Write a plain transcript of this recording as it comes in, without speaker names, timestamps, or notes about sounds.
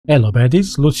Hello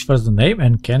baddies, Lucifer's the name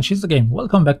and Kenshi's the game.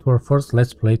 Welcome back to our first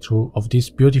let's playthrough of this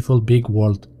beautiful big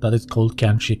world that is called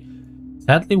Kenshi.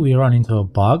 Sadly we ran into a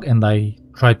bug and I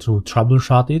tried to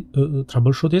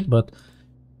troubleshoot it, but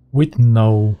with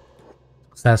no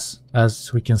success.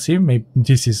 As we can see, maybe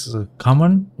this is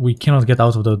common. We cannot get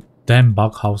out of the damn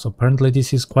Bughouse. Apparently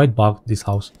this is quite bugged, this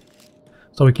house.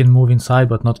 So we can move inside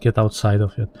but not get outside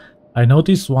of it. I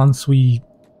noticed once we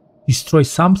destroy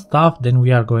some stuff, then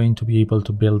we are going to be able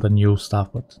to build a new stuff,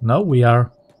 but no, we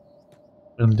are.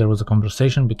 And there was a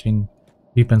conversation between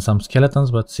Beep and some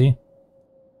skeletons, but see,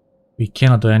 we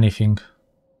cannot do anything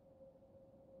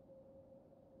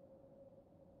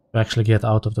to actually get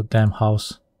out of the damn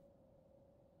house.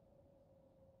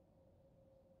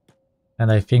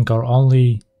 And I think our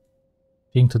only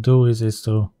thing to do is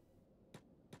to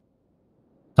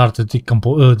start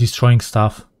to destroying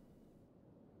stuff.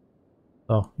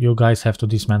 So you guys have to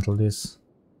dismantle this.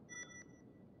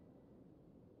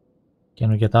 Can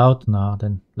we get out? No,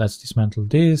 then let's dismantle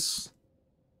this.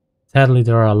 Sadly,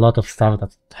 there are a lot of stuff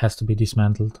that has to be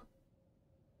dismantled.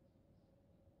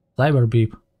 Cyber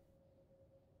Beep.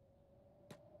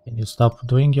 Can you stop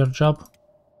doing your job?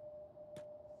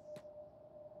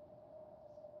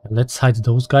 Let's hide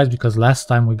those guys because last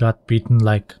time we got beaten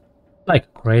like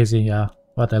crazy. Yeah,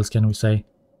 what else can we say?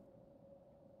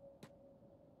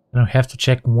 And we have to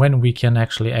check when we can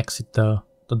actually exit the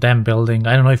damn building.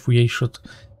 I don't know if we should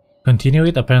continue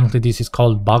it. Apparently this is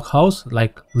called Bughouse,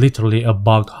 like literally a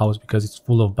bug house because it's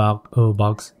full of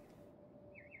bugs.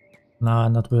 Nah,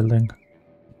 not building.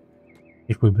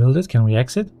 If we build it, can we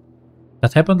exit?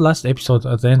 That happened last episode.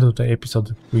 At the end of the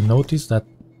episode we noticed that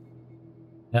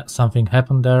something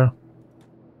happened there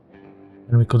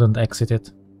and we couldn't exit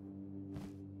it.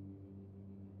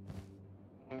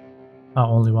 Ah,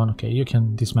 only one. Okay, you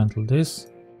can dismantle this.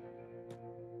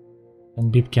 And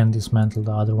Beep can dismantle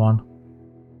the other one.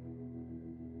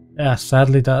 Yeah,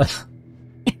 sadly that...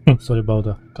 Sorry about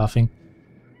the coughing.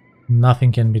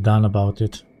 Nothing can be done about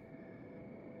it.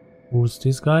 Who's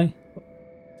this guy?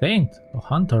 Saint, a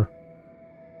hunter.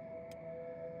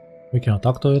 We cannot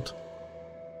talk to it.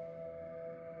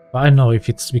 I know if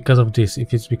it's because of this,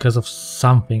 if it's because of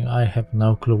something, I have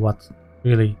no clue what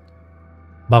really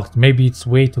bugged. Maybe it's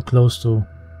way too close to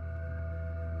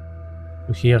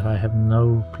here. I have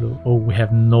no clue. Oh, we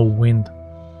have no wind.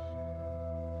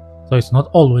 So it's not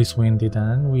always windy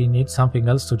then. We need something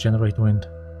else to generate wind.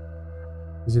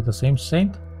 Is it the same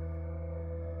saint?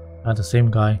 Ah, the same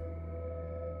guy.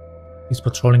 He's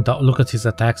patrolling down. Look at his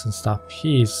attacks and stuff.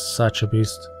 He is such a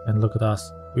beast. And look at us.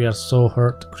 We are so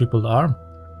hurt. Crippled arm.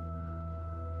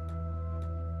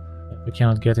 We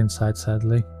cannot get inside,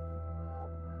 sadly.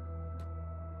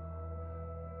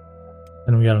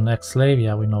 And we are an ex-slave,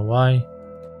 yeah, we know why.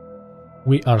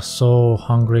 We are so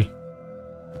hungry.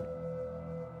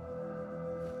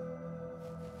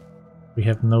 We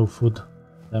have no food,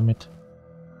 damn it.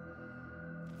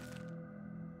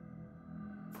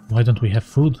 Why don't we have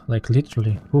food? Like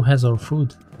literally, who has our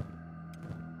food?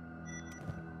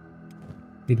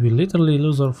 Did we literally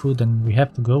lose our food and we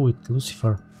have to go with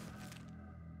Lucifer?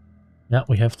 Yeah,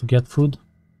 we have to get food.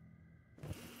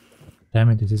 Damn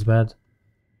it, this is bad.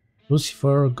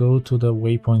 Lucifer, go to the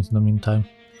waypoint in the meantime.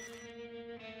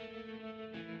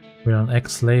 We're an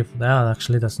ex-slave. Ah,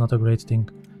 actually, that's not a great thing.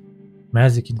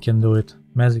 Mazikin can do it.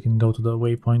 Mazikin go to the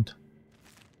waypoint.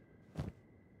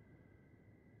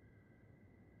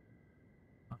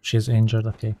 She's injured,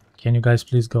 okay. Can you guys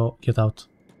please go get out?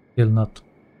 Still not.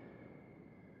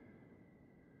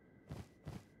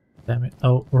 Damn it.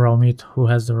 Oh, raw meat. Who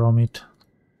has the raw meat?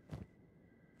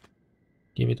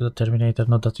 Give it to the Terminator,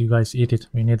 not that you guys eat it.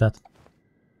 We need that.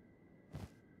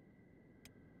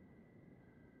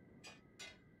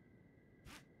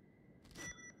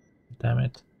 Damn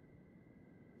it.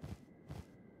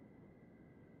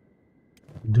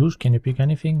 Douche, can you pick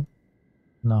anything?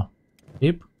 No.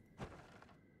 Beep?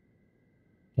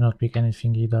 Cannot pick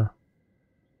anything either.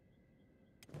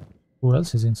 Who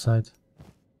else is inside?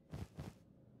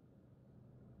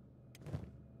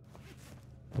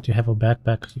 But you have a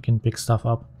backpack, you can pick stuff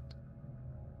up.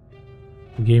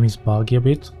 The game is buggy a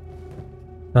bit.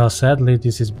 Sadly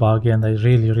this is buggy and I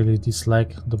really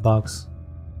dislike the bugs.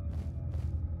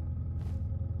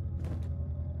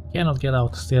 Cannot get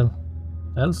out still.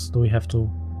 Else do we have to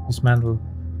dismantle?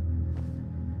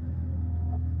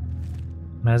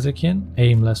 Mazikin,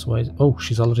 aimless ways. Oh,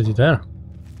 she's already there.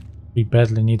 We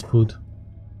badly need food.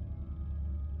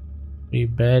 We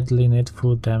badly need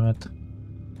food, damn it.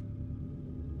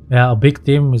 Yeah, a big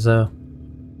team is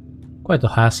quite a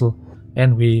hassle,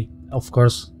 and we of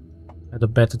course had a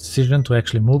better decision to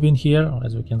actually move in here,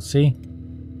 as we can see.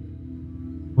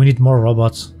 We need more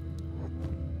robots.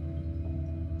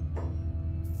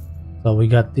 So we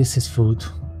got, this is food.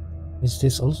 Is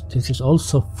this also, this is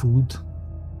also food.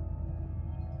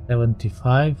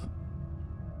 75.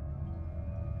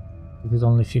 It is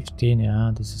only 15,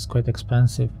 yeah, this is quite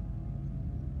expensive.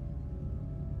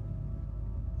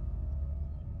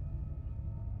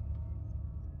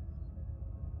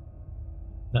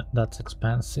 That's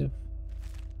expensive.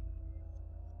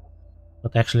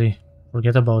 But actually,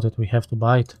 forget about it, we have to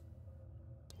buy it.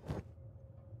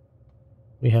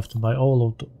 We have to buy all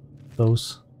of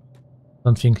those.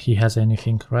 Don't think he has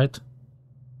anything, right?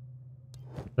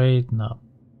 Trade, no.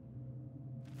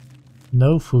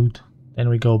 No food. Then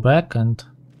we go back and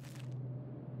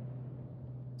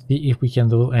see if we can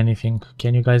do anything.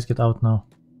 Can you guys get out now?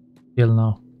 Still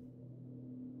no.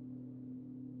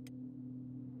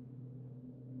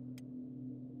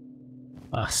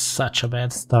 Such a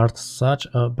bad start. Such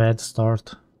a bad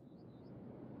start.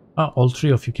 Oh, all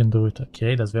three of you can do it.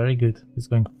 Okay, that's very good. It's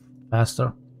going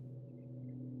faster.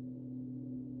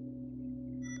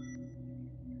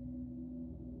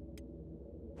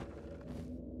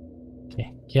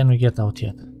 Okay, can we get out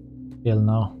yet? Still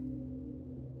no.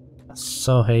 I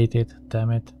so hate it,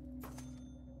 damn it.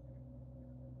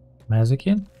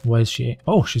 Mazikin? Why is she?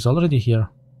 Oh, she's already here.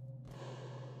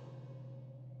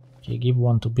 Okay, give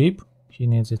one to Beep. He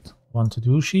needs it. One to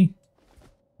Dushi.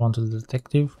 One to the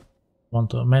detective. One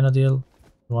to Menadil.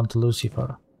 One to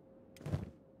Lucifer.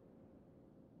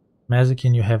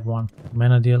 Mazikin, you have one.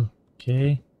 Menadil,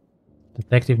 okay.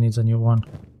 Detective needs a new one.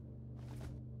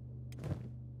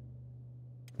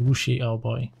 Dushi, oh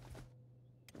boy.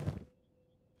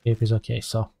 Beep is okay,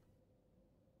 so.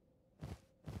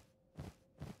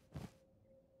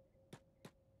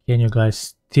 Can you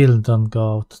guys still don't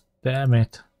go out? Damn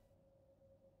it.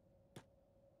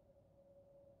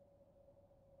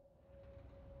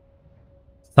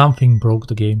 Something broke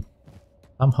the game.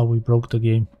 Somehow we broke the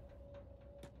game.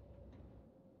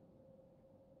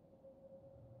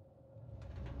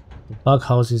 The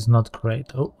Bughouse is not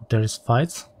great. Oh, there is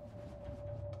fights.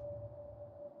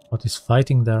 What is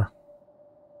fighting there?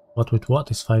 What with what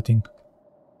is fighting?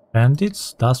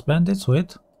 Bandits? Dust bandits?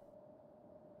 Wait.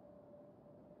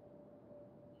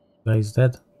 Guy is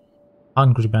dead.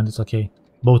 Hungry bandits, okay.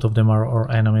 Both of them are our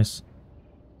enemies.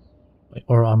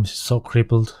 Our arm is so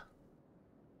crippled.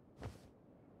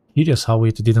 Curious how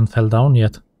it didn't fall down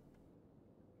yet.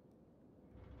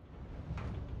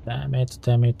 Damn it,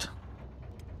 damn it.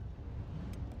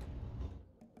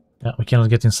 Yeah, we cannot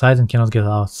get inside and cannot get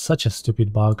out. Such a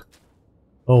stupid bug.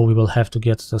 Oh, we will have to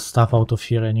get the stuff out of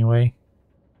here anyway.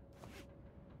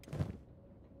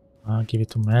 Give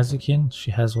it to Mazikin.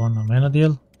 She has one.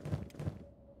 Menadil.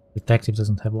 Detective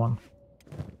doesn't have one.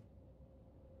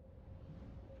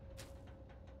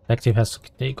 Detective has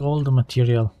to take all the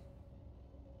material.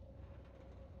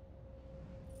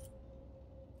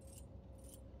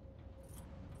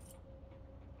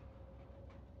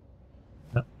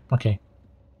 Okay.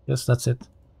 Yes, that's it.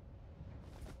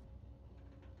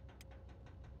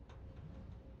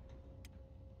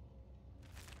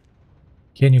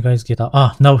 Can you guys get out?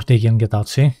 Ah, now they can get out,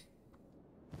 see?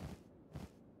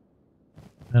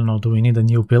 I don't know, do we need a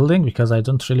new building? Because I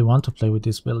don't really want to play with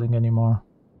this building anymore.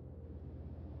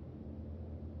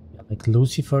 Yeah, like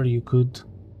Lucifer, you can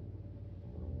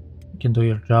do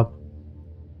your job.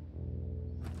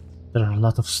 There are a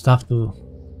lot of stuff to...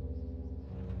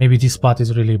 Maybe this spot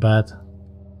is really bad.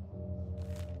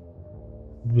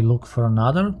 We look for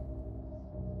another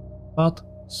spot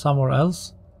somewhere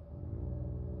else.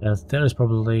 Yes, there is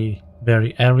probably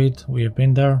very arid. We have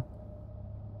been there.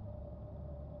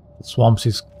 The swamps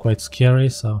is quite scary,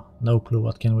 so no clue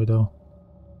what can we do.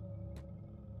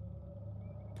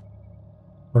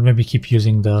 Or maybe keep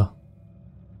using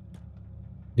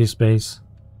this base.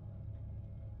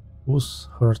 Who's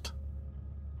hurt?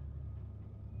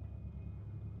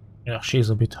 Yeah, she's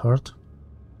a bit hurt.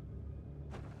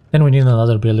 Then we need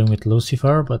another building with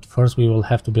Lucifer, but first we will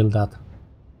have to build that.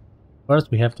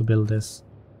 First we have to build this.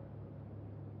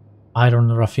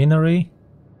 Iron raffinery.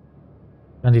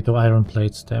 22 iron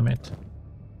plates, damn it.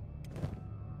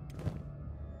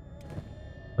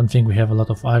 Don't think we have a lot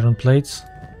of iron plates.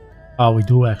 Oh, we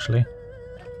do actually.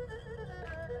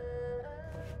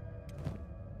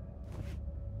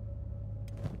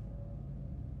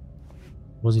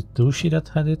 Was it Dushi that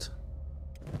had it?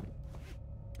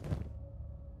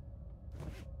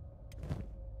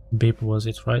 Beep was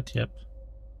it, right? Yep.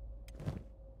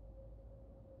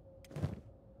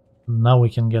 Now we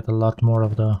can get a lot more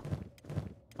of the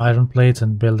iron plates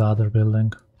and build the other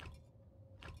building.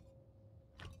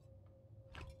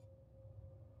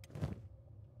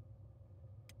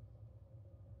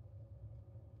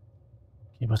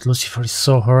 Yeah, but Lucifer is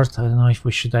so hurt. I don't know if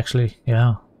we should actually,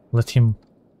 yeah, let him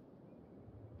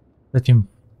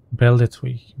build it.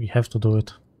 We have to do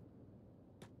it.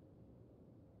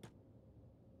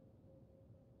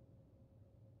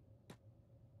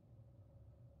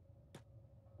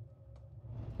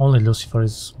 Only Lucifer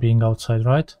is being outside,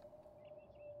 right?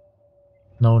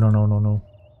 No, no, no, no, no.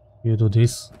 You do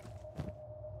this.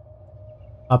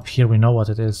 Up here we know what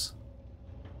it is.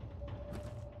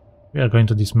 We are going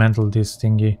to dismantle this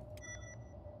thingy.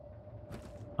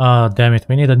 Ah, damn it,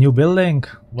 we need a new building.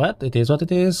 What? It is what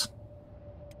it is.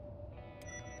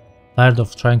 Tired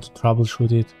of trying to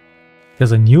troubleshoot it.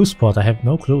 There's a new spot. I have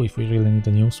no clue if we really need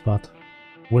a new spot.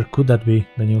 Where could that be,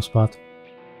 the new spot?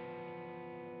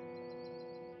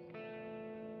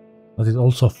 But it's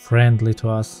also friendly to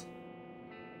us.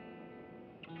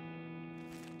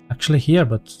 Actually here,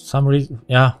 but some reason...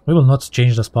 Yeah, we will not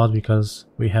change the spot because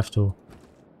we have to...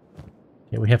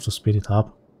 Yeah, we have to speed it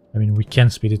up. I mean, we can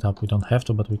speed it up. We don't have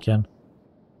to, but we can.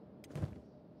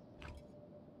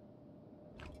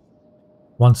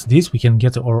 Once this, we can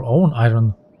get our own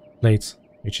iron plates,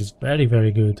 which is very,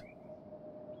 very good.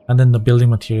 And then the building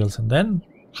materials, and then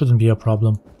shouldn't be a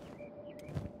problem.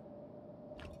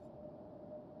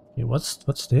 Okay,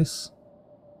 what's this?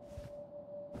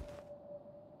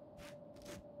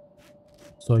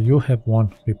 So you have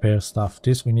one repair stuff.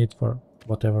 This we need for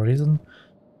whatever reason.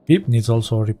 Pip needs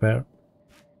also a repair.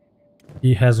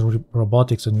 He has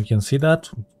robotics, and we can see that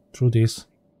through this.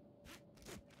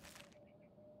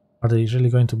 Are they really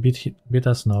going to beat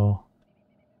us? No.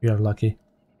 We are lucky.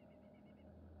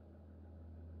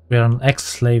 We are an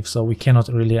ex-slave, so we cannot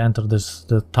really enter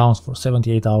the towns for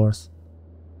 78 hours.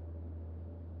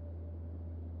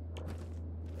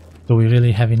 Do we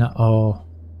really have enough? Oh,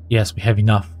 yes, we have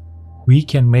enough. We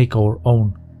can make our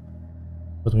own.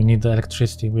 But we need the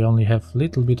electricity. We only have a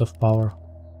little bit of power.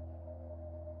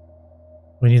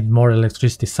 We need more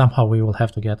electricity. Somehow we will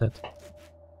have to get it.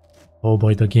 Oh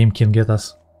boy, the game can get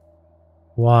us.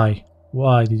 Why?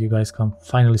 Why did you guys come?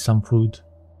 Finally some food.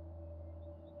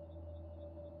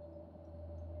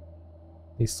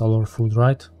 This is all our food,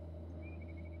 right?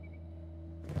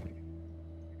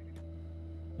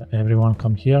 Everyone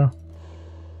come here.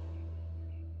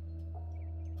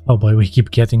 Oh boy, we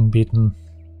keep getting beaten.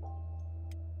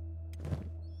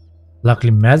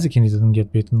 Luckily Mazikin didn't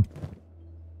get beaten.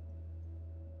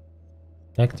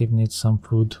 Active needs some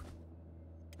food.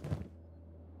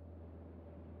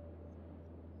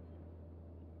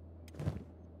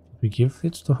 We give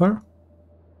it to her?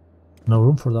 No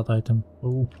room for that item.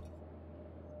 Oh.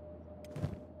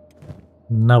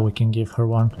 Now we can give her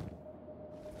one.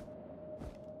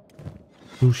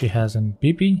 Two she has and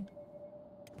BP.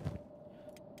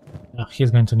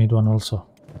 He's going to need one also.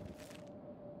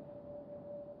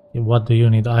 Okay, what do you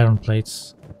need? Iron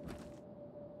plates.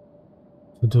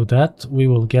 To do that, we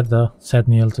will get the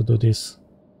Sedniel to do this.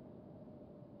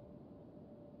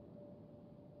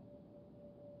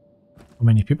 How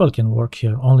many people can work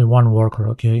here? Only one worker,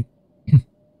 okay.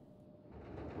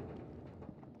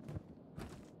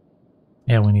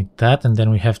 Yeah, we need that, and then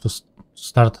we have to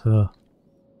start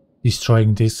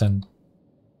destroying this, and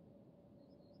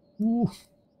ooh,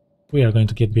 we are going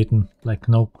to get beaten like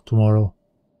no tomorrow.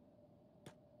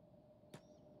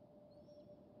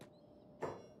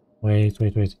 Wait.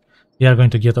 We are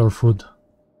going to get our food.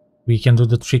 We can do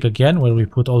the trick again where we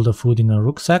put all the food in a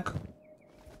rucksack.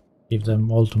 Give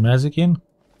them all to Mazikin.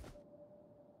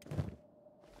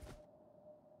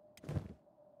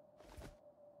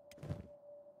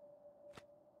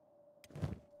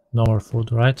 No more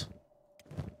food, right?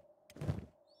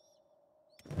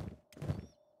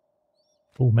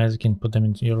 Oh, Mazikin, put them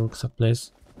into your rucksack,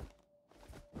 please.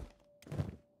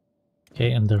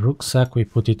 Okay, and the rucksack, we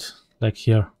put it like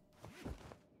here.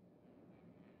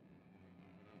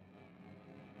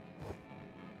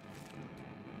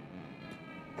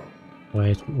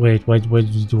 Wait, why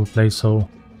did you play so?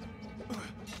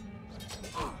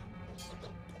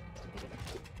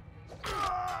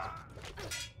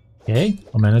 Okay,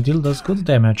 Omenadil does good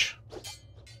damage.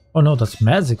 Oh no, that's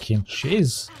Mazikin.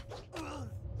 Jeez.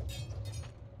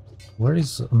 Where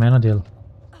is Omenadil?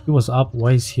 He was up.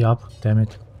 Why is he up? Damn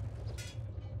it.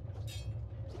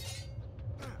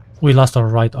 We lost our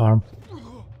right arm.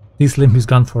 This limb is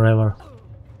gone forever.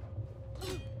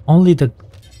 Only the...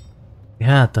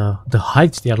 Yeah, the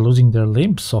heights, they are losing their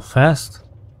limbs so fast.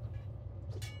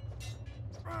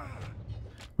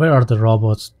 Where are the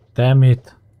robots? Damn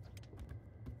it.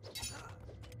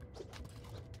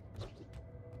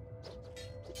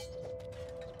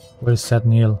 Where is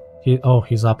Sedniel? Oh,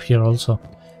 he's up here also.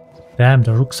 Damn,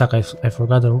 the rucksack. I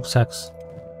forgot the rucksacks.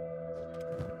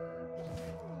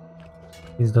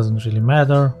 This doesn't really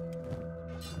matter.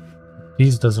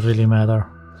 This does really matter.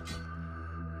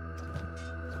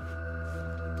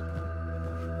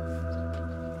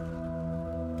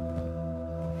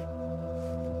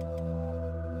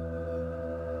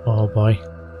 Oh boy.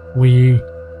 We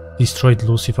destroyed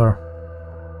Lucifer.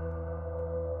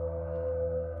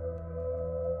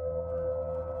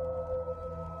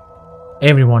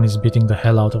 Everyone is beating the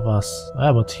hell out of us.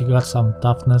 Ah, but he got some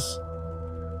toughness.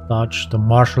 Dodge. The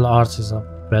martial arts is a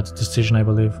bad decision, I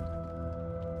believe.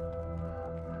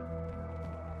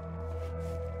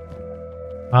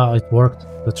 Ah, it worked.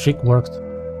 The trick worked.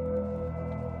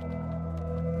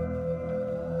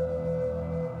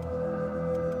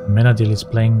 Menadil is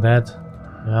playing dead.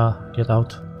 Yeah, get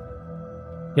out.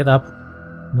 Get up.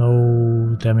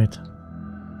 No, damn it.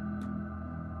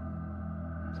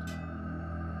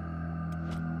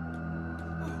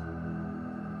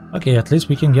 Okay, at least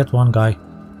we can get one guy.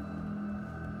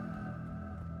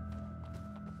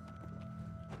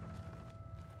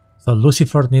 So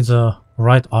Lucifer needs a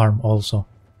right arm also.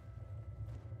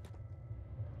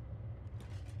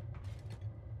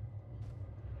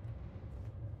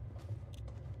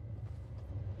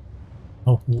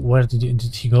 Oh, where did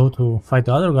he go to fight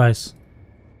the other guys?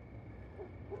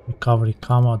 Recovery,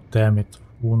 come on, damn it,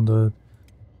 wounded.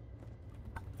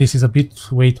 This is a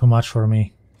bit way too much for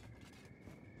me.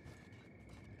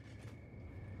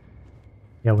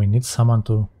 Yeah, we need someone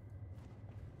to...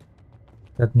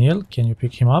 That Neil, can you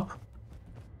pick him up?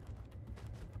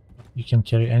 You can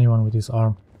carry anyone with his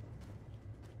arm.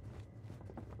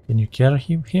 Can you carry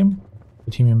him?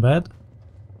 Put him in bed?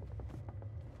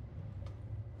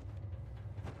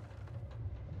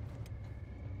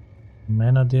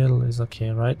 Menadil is okay,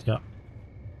 right? Yeah.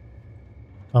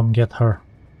 Come get her.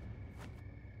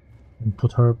 And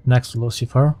put her next to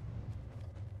Lucifer.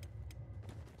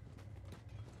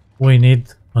 We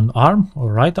need an arm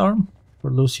or right arm for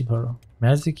Lucifer.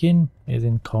 Mazikin is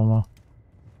in coma.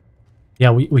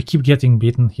 Yeah, we keep getting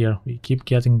beaten here. We keep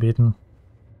getting beaten.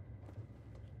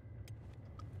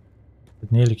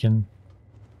 But Neil, you can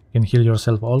heal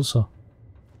yourself also.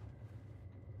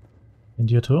 And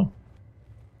you too.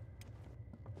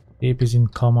 Ape is in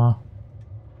coma.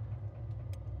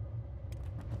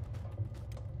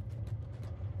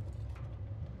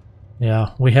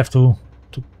 Yeah, we have to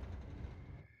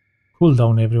cool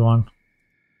down everyone.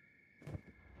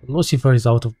 Lucifer is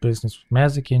out of business.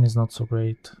 Mazikin is not so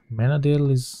great.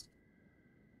 Menadil is...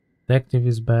 Detective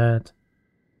is bad.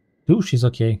 Douche is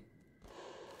okay.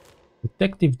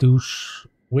 Detective Douche.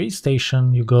 Way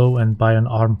station, you go and buy an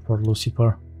arm for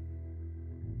Lucifer.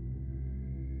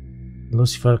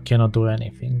 Lucifer cannot do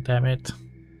anything, damn it.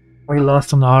 We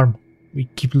lost an arm. We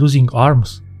keep losing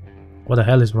arms. What the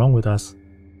hell is wrong with us?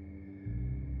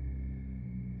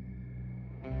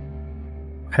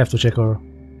 I have to check our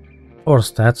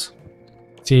stats.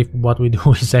 See if what we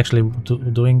do is actually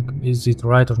doing, is it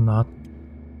right or not.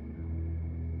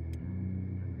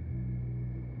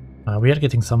 We are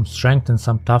getting some strength and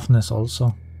some toughness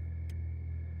also.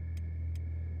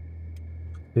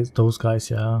 Those guys,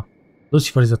 yeah.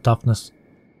 Lucifer is the toughest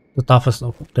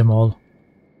of them all.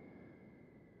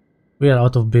 We are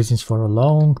out of business for a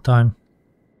long time.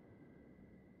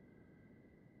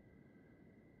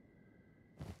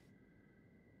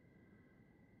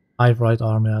 Right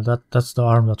arm, yeah, that's the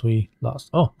arm that we lost.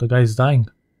 Oh, the guy is dying.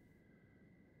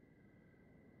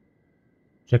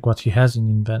 Check what he has in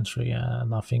inventory. Yeah,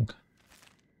 nothing.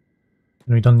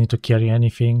 And we don't need to carry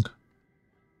anything.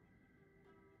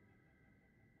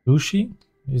 Yushi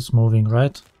is moving,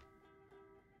 right?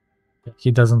 He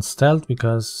doesn't stealth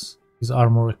because his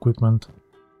armor equipment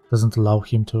doesn't allow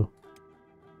him to.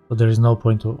 So there is no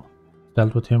point to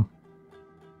stealth with him.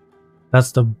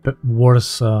 That's the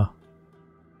worst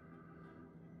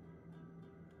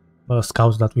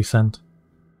scouts that we sent.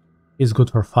 He's good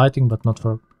for fighting, but not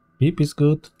for... Beep is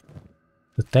good.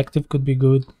 Detective could be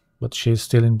good, but she's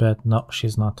still in bed. No,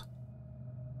 she's not.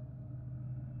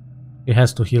 She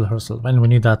has to heal herself, and we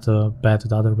need that bed,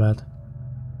 the other bed.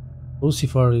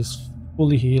 Lucifer is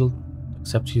fully healed,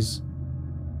 except his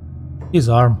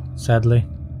arm, sadly.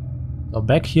 So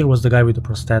back here was the guy with the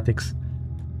prosthetics.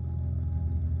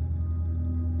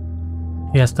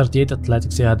 He has 38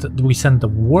 athletics. Yeah, we sent the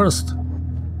worst.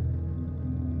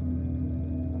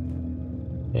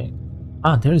 Okay.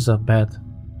 Ah, there is a bed.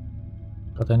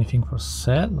 Got anything for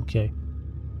sale? Okay.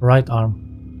 Right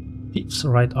arm. Thief's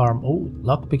right arm. Oh,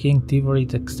 lockpicking, thievery,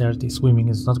 dexterity, swimming.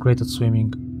 Is not great at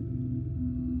swimming.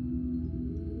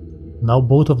 Now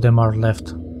both of them are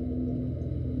left.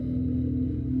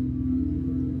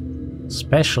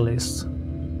 Specialist.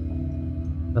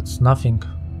 That's nothing.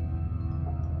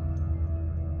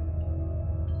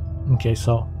 Okay,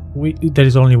 so there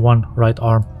is only one right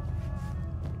arm.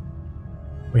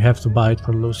 We have to buy it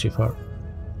for Lucifer.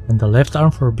 And the left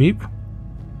arm for Beep?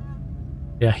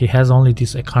 Yeah, he has only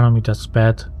this economy that's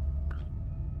bad.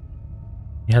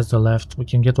 He has the left. We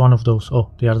can get one of those.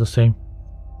 Oh, they are the same.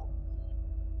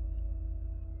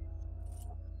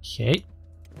 Okay.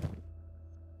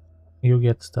 You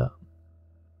get the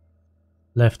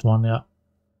left one, yeah.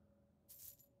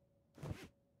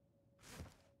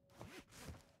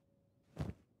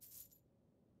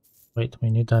 Wait, we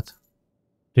need that.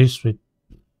 This with...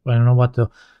 I don't know what the...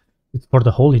 It's for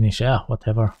the holiness, yeah,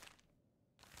 whatever.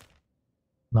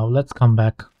 Now let's come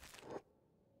back.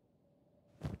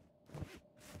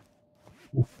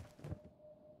 Ooh.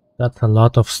 That's a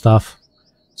lot of stuff.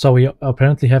 So we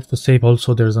apparently have to save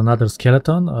also. There's another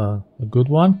skeleton, a good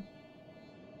one.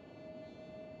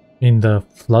 In the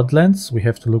floodlands. We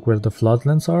have to look where the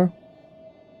floodlands are.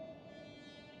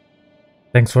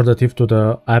 Thanks for the tip to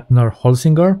the Abner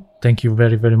Holsinger. Thank you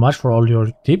very, very much for all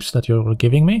your tips that you're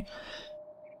giving me.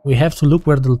 We have to look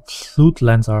where the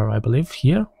floodlands are, I believe.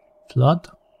 Here. Flood.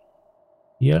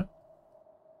 Here.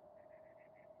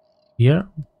 Here.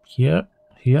 Here.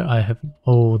 Here. I have...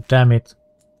 Oh, damn it.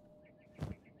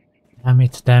 Damn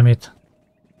it, damn it.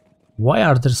 Why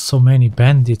are there so many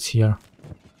bandits here?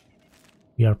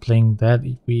 We are playing that.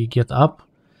 If we get up,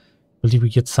 I believe we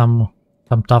get some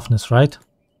toughness, right?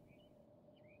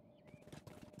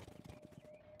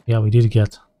 Yeah, we did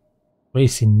get.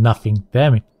 Wasting nothing,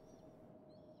 damn it.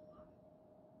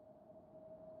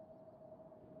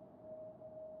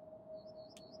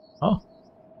 Oh.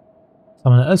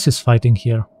 Someone else is fighting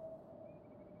here.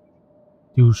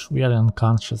 Douche, we are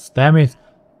unconscious. Damn it.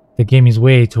 The game is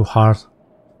way too hard.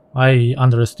 I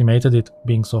underestimated it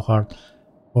being so hard.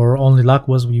 Our only luck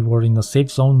was we were in a safe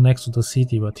zone next to the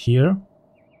city, but here...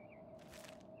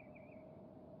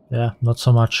 Yeah, not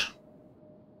so much.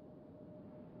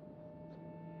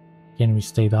 Can we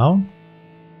stay down?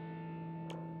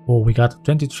 Oh, we got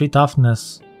 23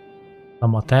 toughness.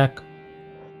 Some attack.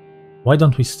 Why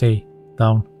don't we stay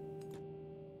down?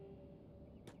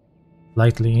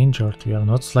 Slightly injured. We are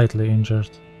not slightly injured.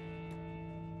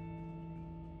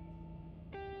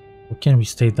 Or can we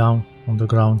stay down on the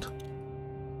ground?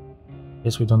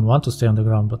 Yes, we don't want to stay on the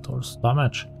ground, but our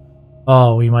damage.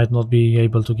 Oh, we might not be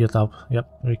able to get up.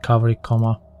 Yep, recovery,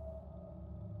 comma.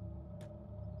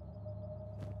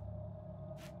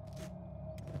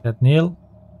 That Neil.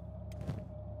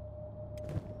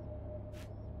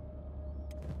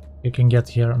 You can get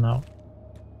here now.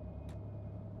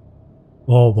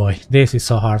 Oh boy, this is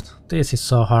so hard. This is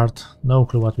so hard. No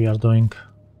clue what we are doing.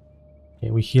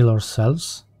 Okay, we heal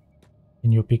ourselves.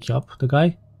 Can you pick up the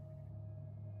guy?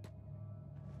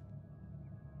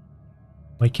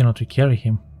 Why cannot we carry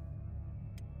him?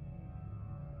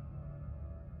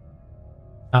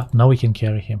 Ah, now we can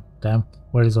carry him. Damn,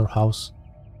 where is our house?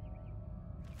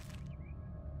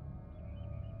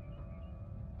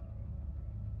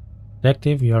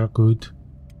 Detective, you are good.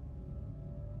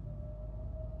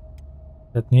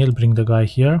 Let Neil bring the guy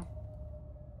here.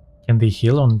 Can they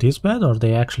heal on this bed, or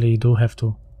they actually do have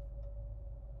to?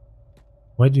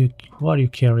 Who are you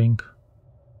carrying?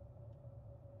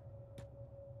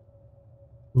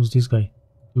 Who's this guy?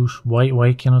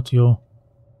 Why cannot you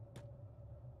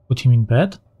put him in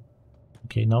bed?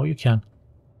 Okay, now you can.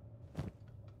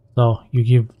 So you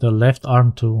give the left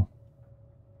arm to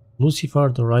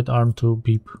Lucifer, the right arm to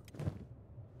Beep.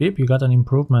 Beep, you got an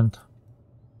improvement.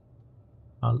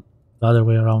 The other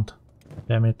way around.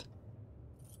 Damn it.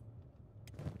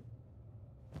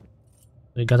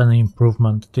 They got an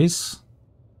improvement. This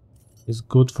is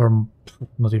good for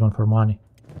not even for money.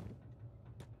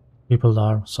 People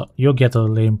are. So you get a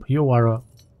limp. You are a...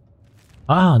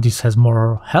 Ah, this has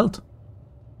more health.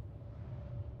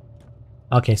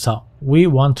 Okay, so we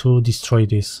want to destroy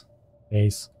this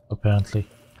base, apparently.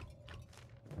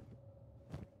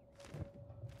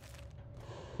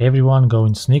 Everyone go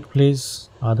in sneak, please.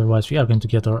 Otherwise we are going to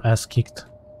get our ass kicked.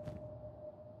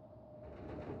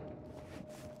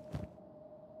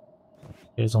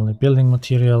 There's only building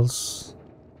materials.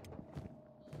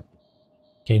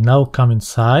 Okay, now come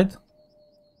inside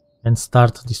and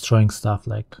start destroying stuff,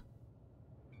 like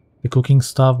the cooking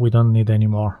stuff we don't need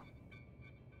anymore.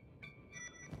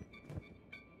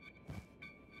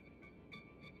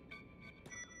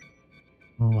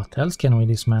 What else can we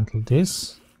dismantle?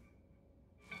 This?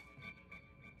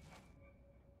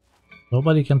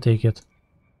 Nobody can take it.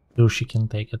 Lucy can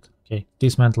take it. Okay,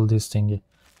 dismantle this thingy.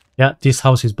 Yeah, this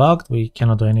house is bugged. We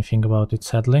cannot do anything about it,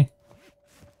 sadly.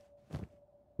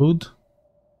 Food.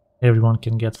 Everyone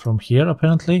can get from here,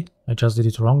 apparently. I just did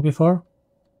it wrong before.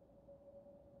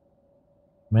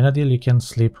 Menadil, you can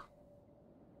sleep.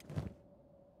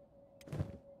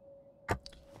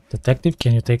 Detective,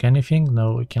 can you take anything?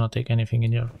 No, you cannot take anything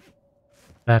in your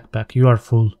backpack. You are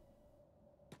full.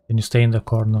 Can you stay in the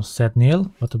corner? Said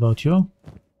Neil, what about you?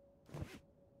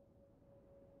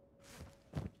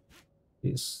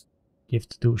 This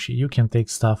gift douchey, you can take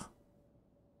stuff.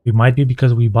 It might be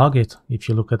because we bug it. If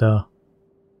you look at the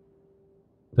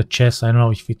chest, I don't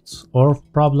know if it's our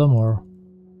problem or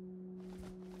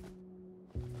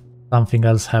something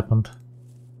else happened.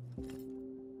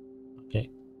 Okay,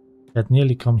 that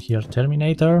nearly come here.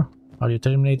 Terminator, are you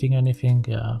terminating anything?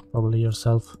 Yeah, probably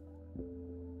yourself.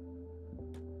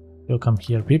 You come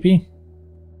here, Pippi.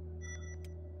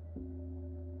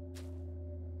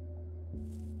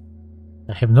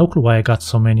 I have no clue why I got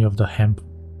so many of the hemp.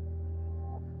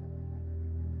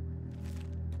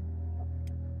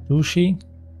 Sushi,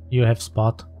 you have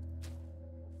spot,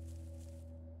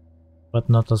 but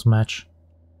not as much.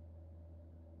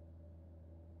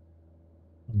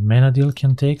 Menadil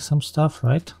can take some stuff,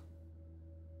 right?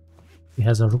 He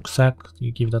has a rucksack.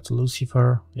 You give that to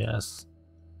Lucifer. Yes.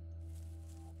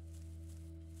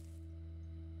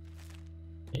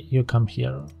 Okay, you come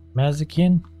here,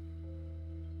 Mazikin.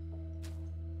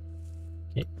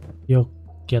 Okay, you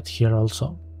get here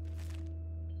also.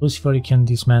 Lucifer, you can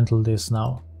dismantle this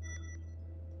now.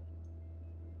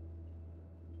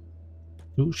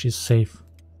 Ooh, she's safe.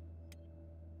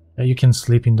 You can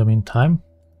sleep in the meantime.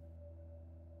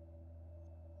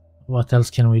 What else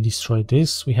can we destroy?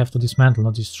 This we have to dismantle,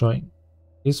 not destroy.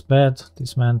 This bed,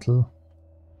 dismantle.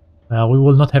 We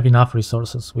will not have enough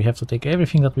resources. We have to take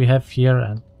everything that we have here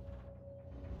and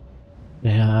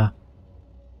yeah,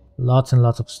 lots and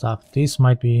lots of stuff. This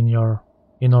might be in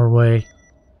our way.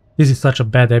 This is such a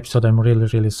bad episode. I'm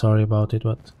really sorry about it,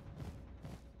 but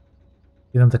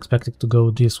didn't expect it to go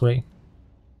this way.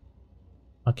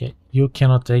 Okay, you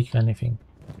cannot take anything.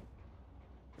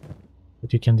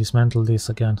 But you can dismantle this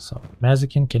again. So,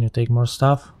 Mazikin, can you take more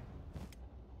stuff?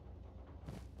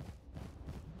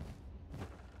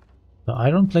 The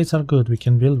iron plates are good. We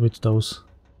can build with those.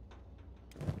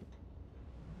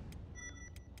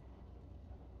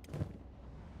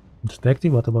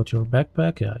 Detective, what about your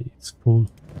backpack? Yeah, it's full.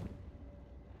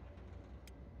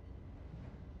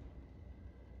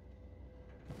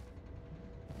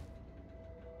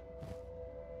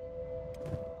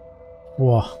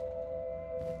 Whoa.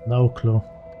 No clue.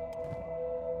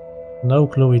 No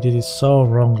clue, we did it so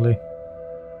wrongly.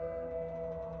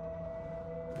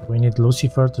 We need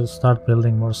Lucifer to start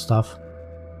building more stuff.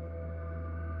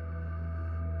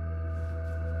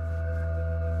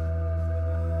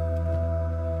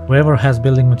 Whoever has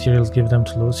building materials, give them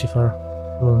to Lucifer.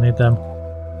 We will need them.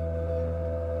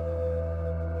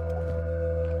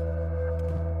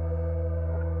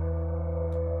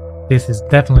 This is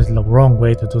definitely the wrong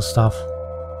way to do stuff.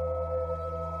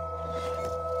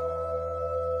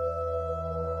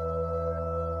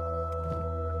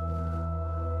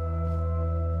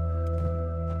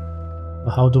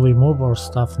 How do we move our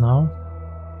stuff now?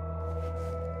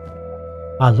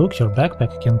 Ah, look, your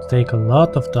backpack can take a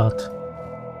lot of that.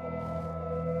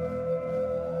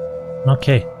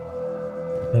 Okay.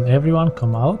 Then everyone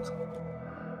come out.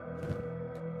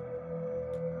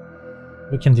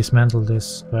 We can dismantle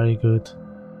this. Very good.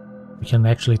 We can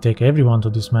actually take everyone to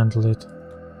dismantle it.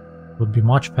 Would be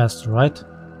much faster, right?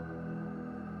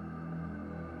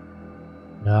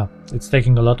 Yeah, it's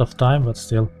taking a lot of time, but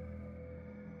still.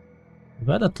 I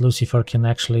bet that Lucifer can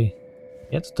actually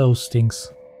get those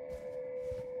things.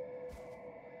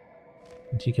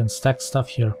 And he can stack stuff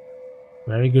here.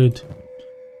 Very good.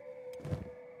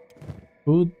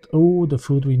 Food. Oh, the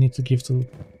food we need to give to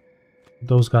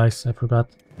those guys. I forgot.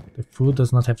 The food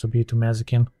does not have to be to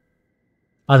Mazikin.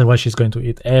 Otherwise she's going to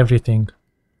eat everything.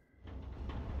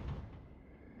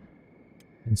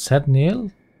 And said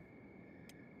Neil,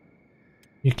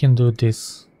 you can do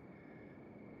this.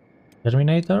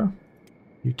 Terminator,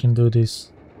 you can do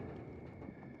this.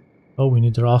 Oh, we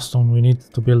need the raw stone. We need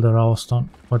to build a raw stone.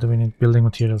 What do we need? Building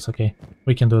materials. Okay,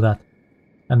 we can do that.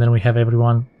 And then we have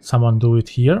someone do it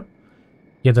here.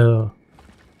 Get the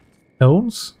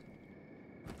stones.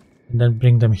 And then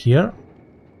bring them here.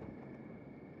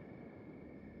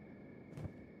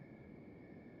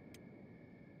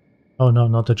 Oh no,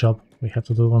 not the job. We have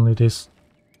to do only this.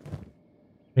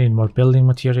 We need more building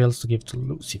materials to give to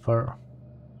Lucifer.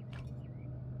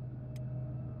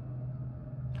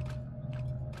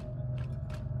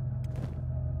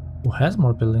 Who has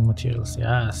more building materials?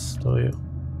 Yes, do you?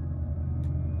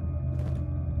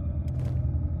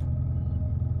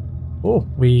 Oh,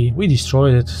 we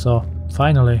destroyed it, so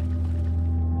finally.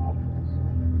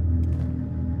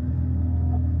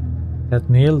 That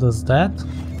Neil does that.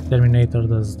 Terminator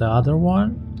does the other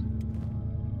one.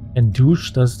 And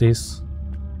Douche does this.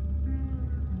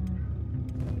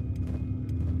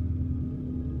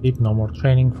 Deep, no more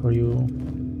training for you.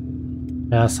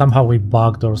 Yeah, somehow we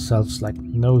bugged ourselves like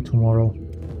no tomorrow.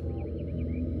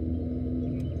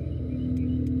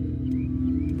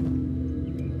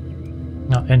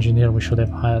 No, engineer, we should have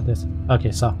hired this.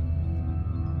 Okay, so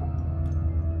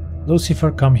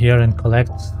Lucifer, come here and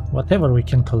collect whatever we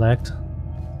can collect.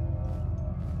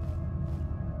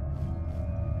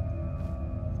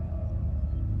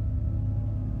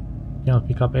 Cannot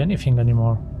pick up anything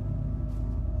anymore.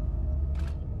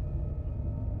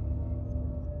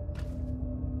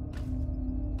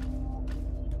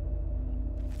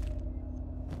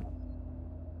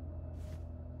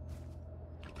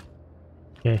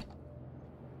 Okay.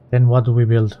 Then what do we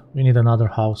build? We need another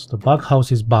house. The bug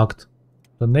house is bugged.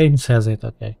 The name says it,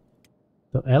 okay.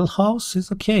 The L house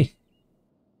is okay.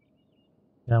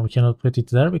 Yeah, we cannot put it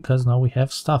there because now we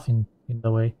have stuff in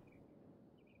the way.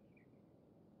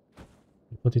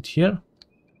 We put it here.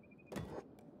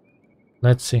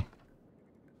 Let's see.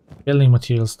 Building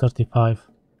materials 35.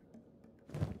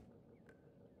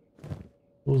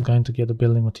 Who's going to get the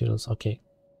building materials? Okay.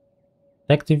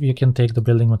 Detective, you can take the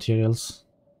building materials.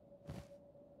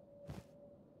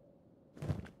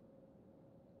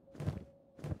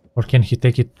 Or can he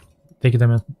take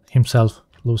them himself?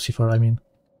 Lucifer, I mean.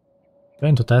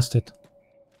 Going to test it.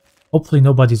 Hopefully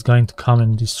nobody's going to come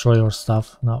and destroy our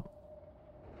stuff. No.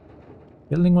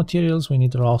 Building materials, we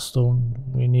need raw stone,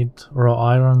 we need raw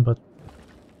iron, but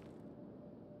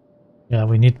yeah,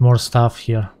 we need more stuff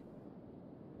here.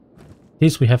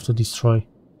 This we have to destroy.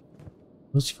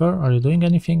 Lucifer, are you doing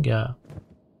anything? Yeah.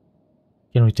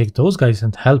 Can we take those guys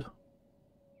and help?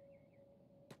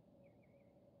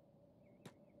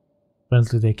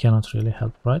 Apparently they cannot really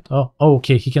help, right? Oh,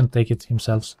 okay, he can take it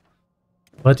himself.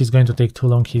 But it's going to take too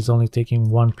long, he's only taking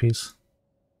one piece.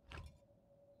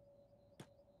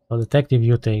 So detective,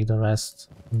 you take the rest,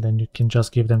 and then you can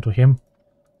just give them to him.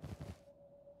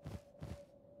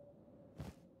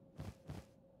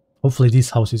 Hopefully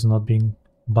this house is not being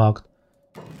bugged.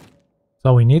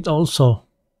 So we need also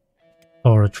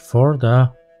storage for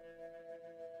the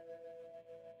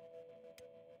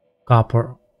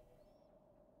copper.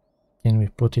 Can we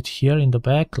put it here in the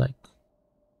back? Like,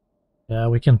 yeah,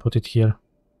 we can put it here.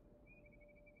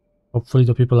 Hopefully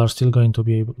the people are still going to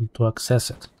be able to access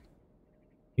it.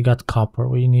 We got copper.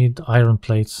 We need iron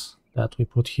plates that we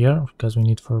put here because we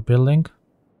need for building.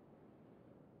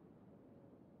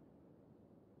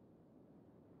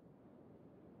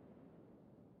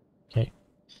 Okay.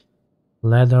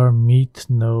 Leather, meat,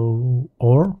 no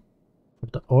ore. For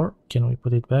the ore, can we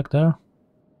put it back there?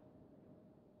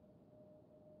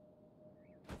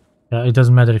 Yeah, it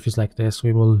doesn't matter if it's like this.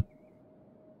 We will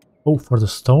go for the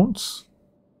stones.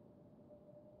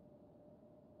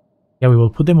 Yeah, we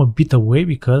will put them a bit away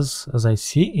because, as I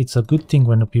see, it's a good thing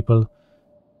when the people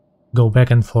go back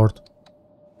and forth.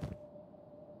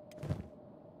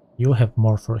 You have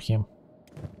more for him.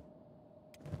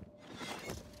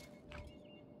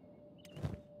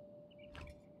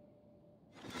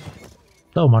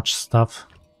 So much stuff.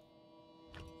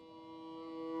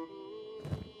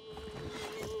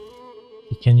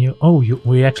 Can you... Oh,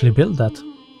 we actually built that.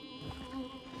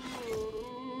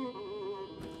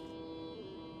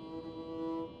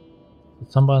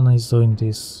 Someone is doing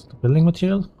this. The building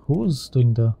material? Who's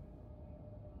doing the...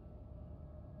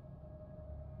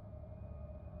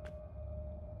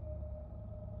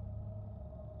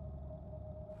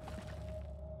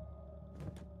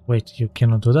 Wait, you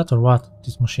cannot do that or what?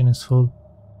 This machine is full.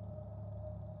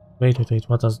 Wait,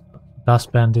 what does...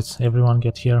 Dust bandits, everyone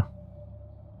get here.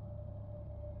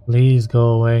 Please go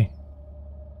away.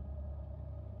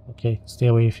 Okay, stay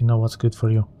away if you know what's good for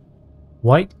you.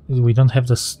 Why? We don't have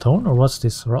the stone? Or what's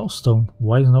this? Raw stone?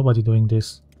 Why is nobody doing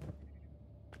this?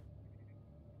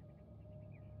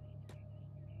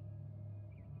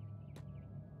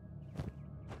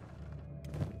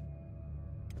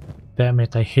 Damn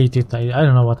it, I hate it. I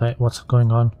don't know what's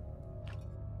going on.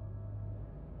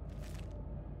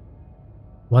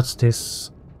 What's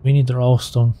this? We need raw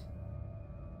stone.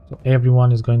 So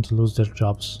everyone is going to lose their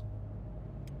jobs.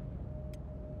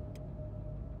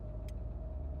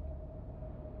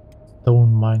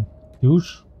 Stone mine.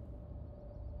 Huge.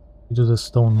 You do the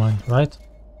stone mine, right?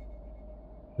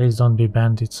 Please don't be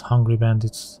bandits, hungry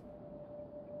bandits.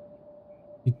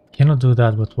 He cannot do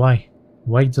that, but why?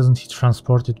 Why doesn't he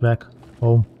transport it back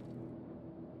home?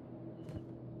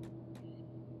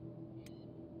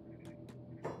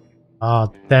 Ah,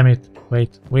 damn it.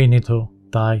 Wait, we need to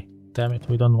die. Damn it,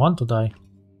 we don't want to die.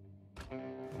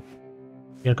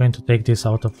 We are going to take this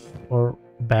out of our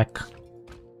back.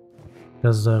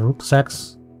 There's the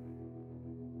rucksacks.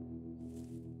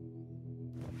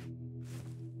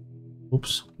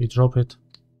 Oops, we drop it.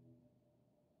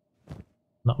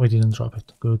 No, we didn't drop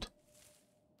it. Good.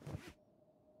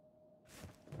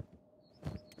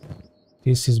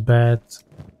 This is bad.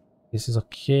 This is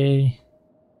okay.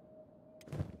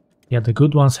 Yeah, the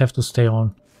good ones have to stay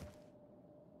on.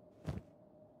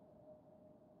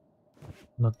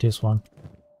 Not this one.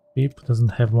 Beep doesn't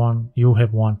have one. You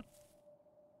have one.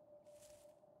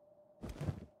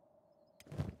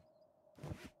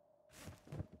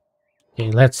 Okay,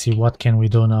 let's see what can we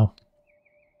do now.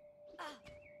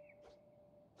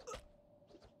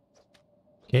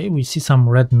 Okay, we see some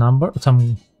red number,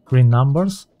 some green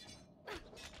numbers.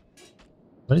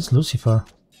 Where is Lucifer?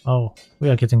 Oh, we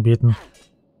are getting beaten.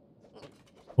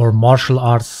 Or martial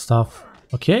arts stuff.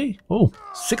 Okay. Oh,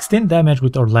 16 damage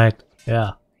with our leg.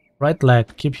 Yeah. Right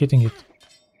leg. Keep hitting it.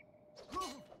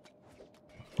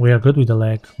 We are good with the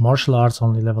leg. Martial arts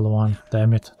only level 1.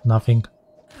 Damn it. Nothing.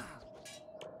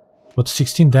 But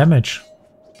 16 damage.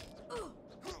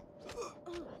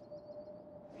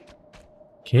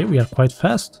 Okay, we are quite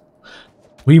fast.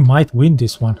 We might win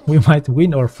this one. We might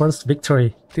win our first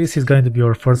victory. This is going to be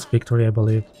our first victory, I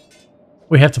believe.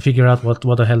 We have to figure out what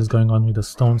the hell is going on with the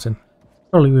stones, and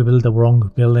probably we build the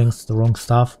wrong buildings, the wrong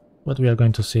stuff, but we are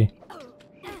going to see.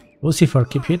 Lucifer,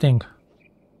 keep hitting.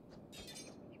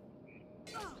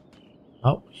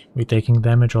 Oh, we're taking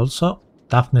damage also.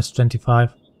 Toughness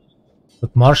 25.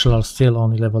 But martial are still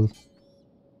only level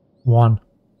 1.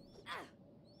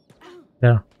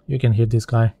 There, you can hit this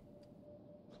guy.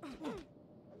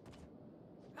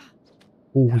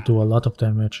 Oh, we do a lot of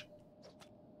damage.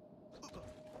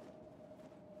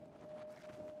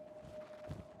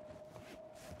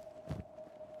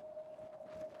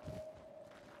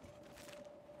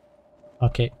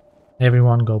 Okay,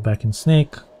 everyone go back in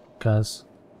snake, because,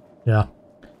 yeah,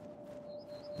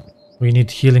 we need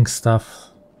healing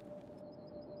stuff.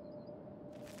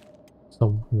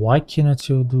 So why cannot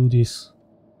you do this?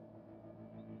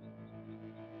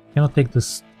 Cannot take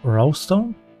this raw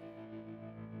stone?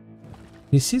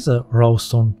 This is a raw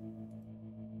stone.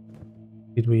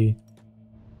 Did we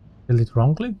build it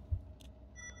wrongly?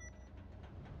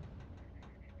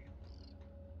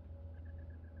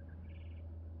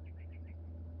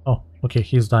 Oh, okay,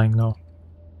 he's dying now.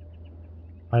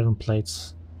 Iron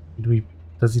plates.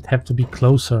 Does it have to be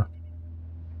closer?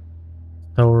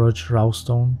 Storage, raw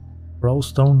stone. Raw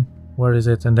stone, where is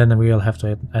it? And then we'll have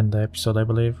to end the episode, I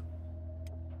believe.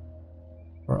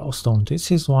 Raw stone,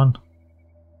 this is one.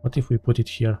 What if we put it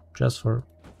here, just for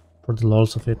the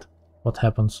lols of it? What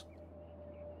happens?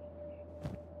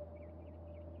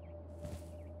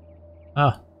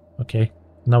 Ah, okay.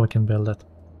 Now we can build it.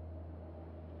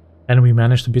 And we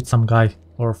managed to beat some guy.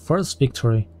 Our first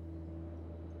victory.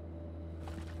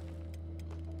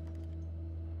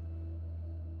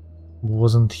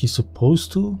 Wasn't he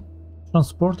supposed to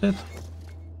transport it?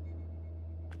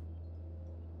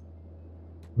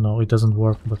 No, it doesn't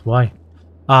work, but why?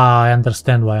 Ah, I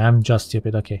understand why. I'm just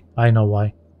stupid. Okay, I know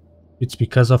why. It's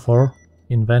because of our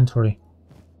inventory.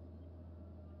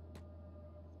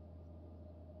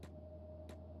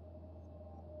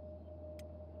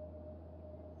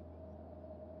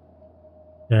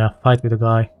 Yeah, fight with the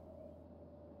guy.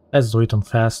 Let's do it on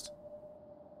fast.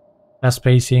 Fast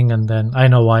pacing, and then I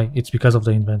know why. It's because of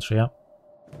the inventory, yeah.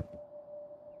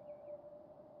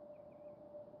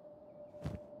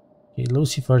 Okay,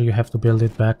 Lucifer, you have to build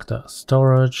it back. The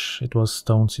storage, it was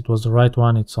stones, it was the right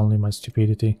one, it's only my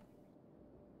stupidity.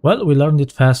 Well, we learned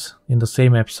it fast in the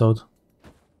same episode.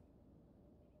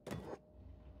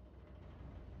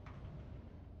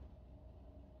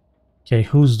 Okay,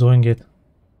 who's doing it?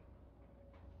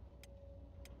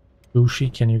 Lucy,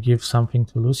 can you give something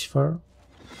to Lucifer?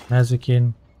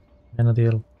 Mazikin,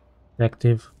 Benadil,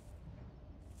 Detective.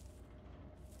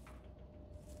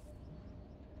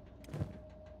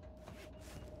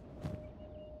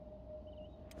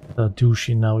 The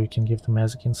douchey, now you can give to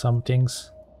Mazikin some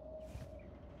things.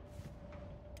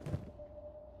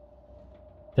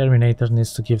 Terminator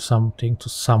needs to give something to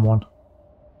someone.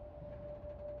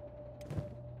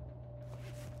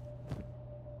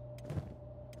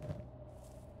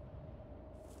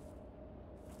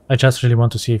 I just really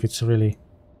want to see if it's really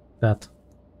that.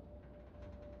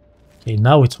 Okay,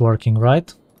 now it's working,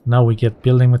 right? Now we get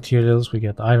building materials, we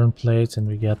get iron plates, and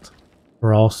we get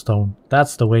raw stone.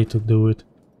 That's the way to do it.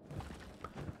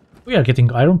 We are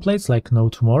getting iron plates like no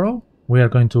tomorrow. We are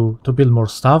going to build more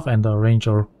stuff and arrange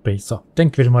our base. So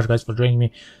thank you very much guys for joining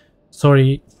me.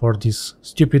 Sorry for this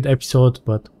stupid episode,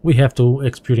 but we have to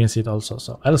experience it also.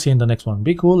 So I'll see you in the next one.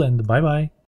 Be cool and bye bye.